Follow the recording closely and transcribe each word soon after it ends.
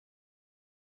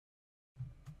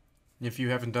If you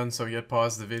haven't done so yet,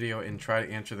 pause the video and try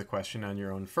to answer the question on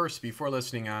your own first before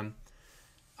listening on.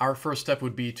 Our first step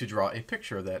would be to draw a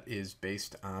picture that is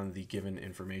based on the given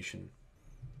information.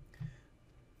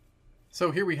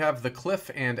 So here we have the cliff,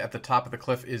 and at the top of the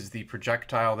cliff is the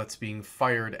projectile that's being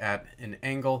fired at an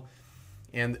angle.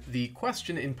 And the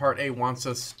question in part A wants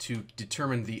us to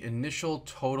determine the initial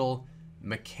total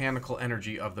mechanical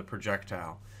energy of the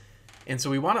projectile. And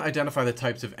so we want to identify the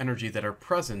types of energy that are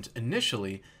present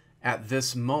initially at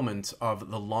this moment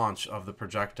of the launch of the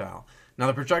projectile. Now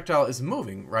the projectile is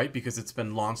moving, right, because it's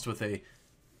been launched with a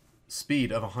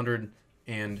speed of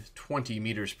 120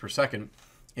 meters per second.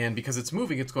 And because it's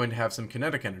moving, it's going to have some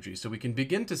kinetic energy. So we can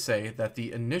begin to say that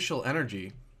the initial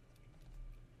energy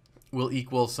will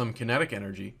equal some kinetic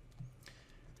energy.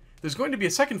 There's going to be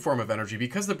a second form of energy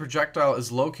because the projectile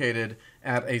is located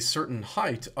at a certain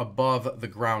height above the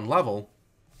ground level.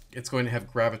 It's going to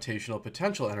have gravitational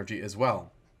potential energy as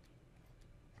well.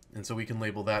 And so we can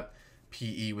label that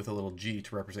PE with a little g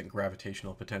to represent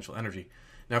gravitational potential energy.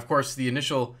 Now, of course, the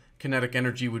initial kinetic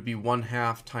energy would be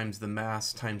 1/2 times the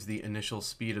mass times the initial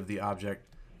speed of the object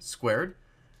squared.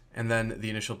 And then the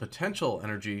initial potential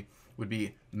energy would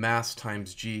be mass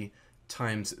times g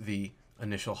times the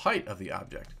initial height of the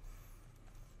object.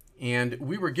 And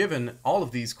we were given all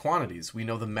of these quantities. We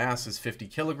know the mass is 50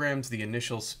 kilograms, the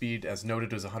initial speed, as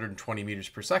noted, is 120 meters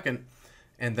per second,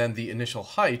 and then the initial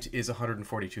height is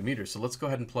 142 meters. So let's go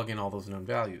ahead and plug in all those known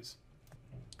values.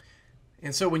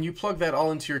 And so when you plug that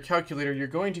all into your calculator, you're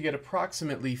going to get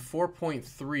approximately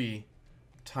 4.3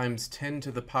 times 10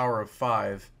 to the power of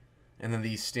 5, and then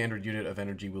the standard unit of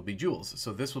energy will be joules.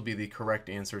 So this will be the correct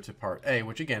answer to part A,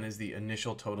 which again is the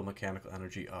initial total mechanical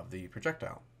energy of the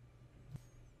projectile.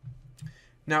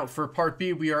 Now for part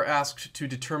B, we are asked to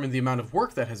determine the amount of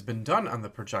work that has been done on the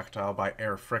projectile by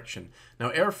air friction. Now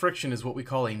air friction is what we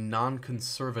call a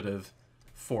non-conservative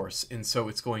force, and so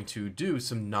it's going to do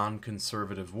some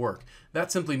non-conservative work.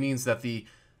 That simply means that the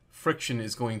friction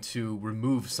is going to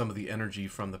remove some of the energy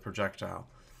from the projectile.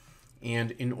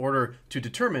 And in order to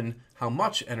determine how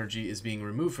much energy is being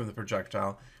removed from the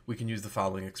projectile, we can use the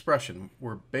following expression.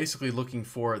 We're basically looking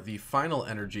for the final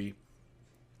energy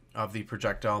of the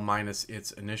projectile minus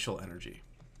its initial energy.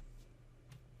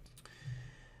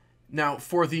 Now,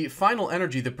 for the final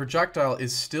energy, the projectile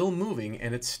is still moving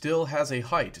and it still has a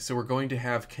height, so we're going to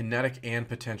have kinetic and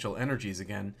potential energies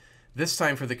again. This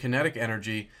time for the kinetic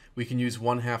energy, we can use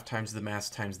 1/2 times the mass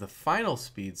times the final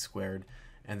speed squared,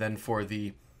 and then for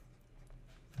the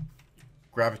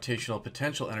gravitational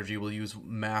potential energy, we'll use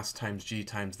mass times g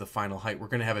times the final height. We're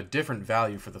going to have a different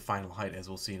value for the final height, as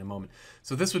we'll see in a moment.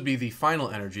 So this would be the final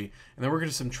energy, and then we're going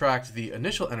to subtract the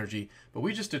initial energy, but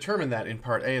we just determined that in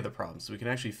part A of the problem, so we can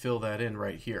actually fill that in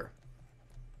right here.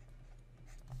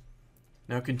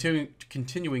 Now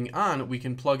continuing on, we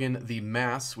can plug in the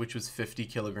mass, which was 50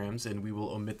 kilograms, and we will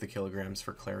omit the kilograms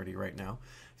for clarity right now.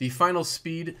 The final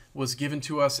speed was given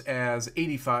to us as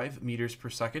 85 meters per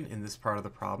second in this part of the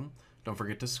problem. Don't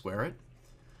forget to square it.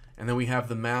 And then we have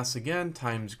the mass again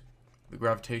times the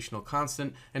gravitational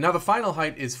constant. And now the final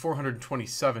height is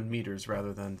 427 meters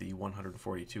rather than the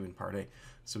 142 in part A.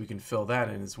 So we can fill that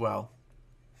in as well.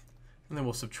 And then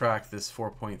we'll subtract this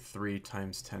 4.3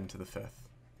 times 10 to the 5th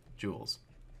joules.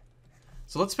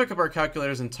 So let's pick up our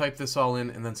calculators and type this all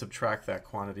in and then subtract that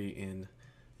quantity in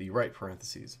the right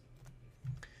parentheses.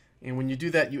 And when you do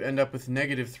that, you end up with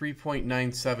negative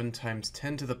 3.97 times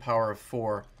 10 to the power of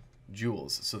 4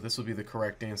 joules. So this will be the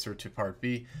correct answer to part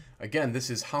B. Again, this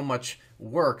is how much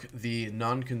work the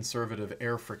non-conservative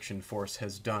air friction force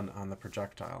has done on the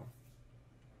projectile.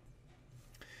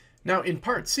 Now in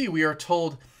part C, we are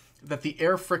told that the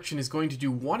air friction is going to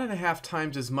do 1.5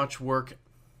 times as much work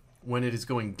when it is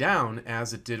going down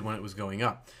as it did when it was going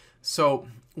up. So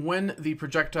when the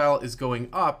projectile is going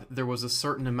up, there was a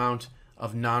certain amount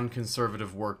of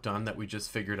non-conservative work done that we just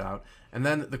figured out. And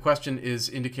then the question is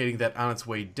indicating that on its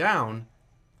way down,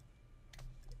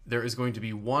 there is going to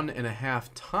be 1.5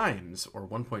 times, or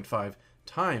 1.5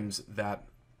 times, that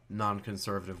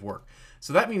non-conservative work.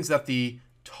 So that means that the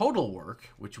total work,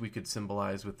 which we could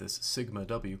symbolize with this sigma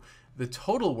W, the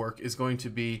total work is going to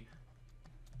be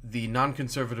the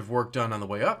non-conservative work done on the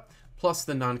way up plus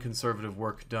the non-conservative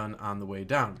work done on the way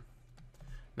down.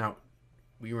 Now,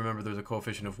 we remember there's a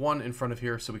coefficient of 1 in front of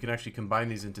here, so we can actually combine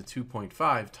these into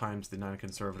 2.5 times the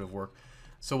non-conservative work.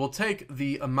 So we'll take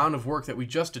the amount of work that we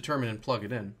just determined and plug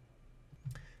it in.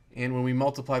 And when we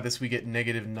multiply this, we get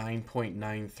negative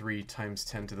 9.93 times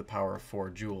 10 to the power of 4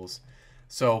 joules.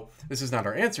 So this is not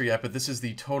our answer yet, but this is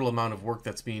the total amount of work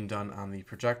that's being done on the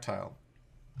projectile.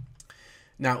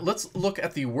 Now let's look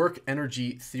at the work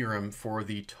energy theorem for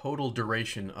the total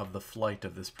duration of the flight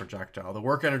of this projectile. The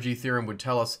work energy theorem would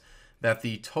tell us that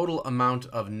the total amount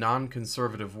of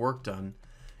non-conservative work done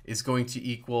is going to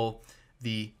equal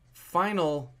the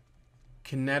final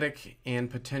kinetic and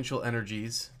potential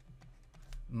energies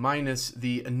minus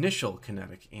the initial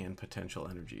kinetic and potential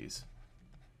energies.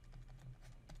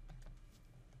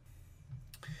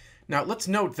 Now let's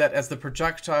note that as the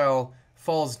projectile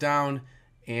falls down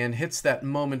and hits that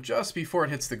moment just before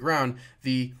it hits the ground,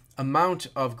 the amount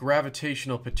of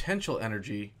gravitational potential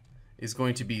energy is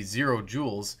going to be 0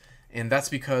 joules, and that's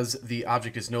because the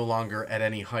object is no longer at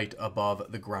any height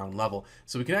above the ground level.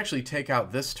 So we can actually take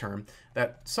out this term.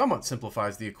 That somewhat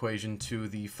simplifies the equation to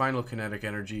the final kinetic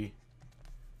energy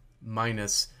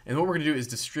minus, and what we're going to do is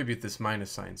distribute this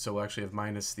minus sign. So we'll actually have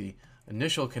minus the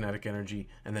initial kinetic energy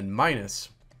and then minus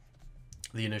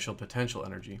the initial potential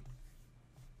energy.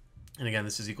 And again,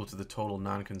 this is equal to the total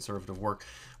non-conservative work.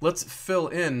 Let's fill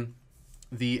in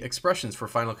the expressions for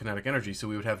final kinetic energy. So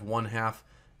we would have 1/2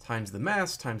 times the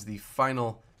mass times the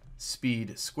final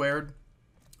speed squared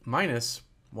minus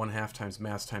 1/2 times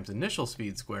mass times initial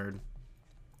speed squared,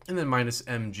 and then minus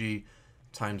mg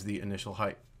times the initial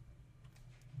height.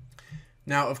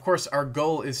 Now, of course, our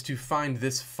goal is to find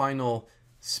this final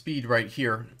speed right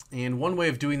here, and one way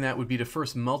of doing that would be to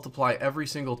first multiply every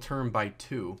single term by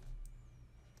 2.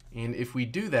 And if we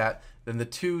do that, then the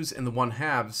 2's and the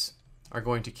 1/2's are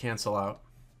going to cancel out.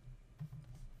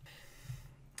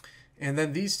 And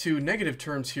then these two negative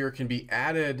terms here can be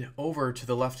added over to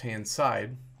the left-hand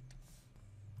side.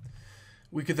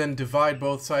 We could then divide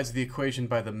both sides of the equation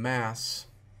by the mass,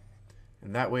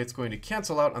 and that way it's going to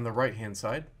cancel out on the right-hand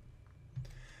side.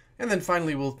 And then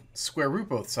finally we'll square root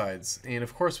both sides. And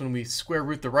of course when we square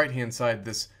root the right-hand side,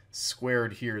 this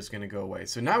squared here is going to go away.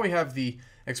 So now we have the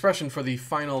expression for the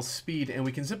final speed, and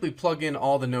we can simply plug in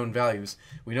all the known values.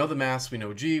 We know the mass, we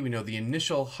know g, we know the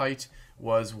initial height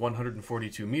was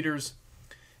 142 meters,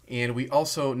 and we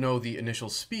also know the initial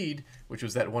speed, which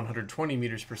was that 120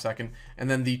 meters per second, and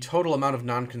then the total amount of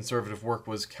non-conservative work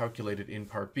was calculated in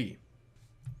part B.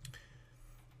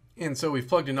 And so we've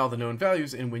plugged in all the known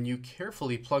values, and when you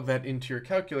carefully plug that into your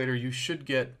calculator, you should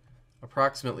get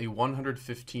approximately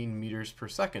 115 meters per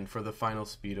second for the final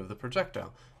speed of the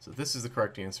projectile. So this is the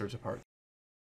correct answer to part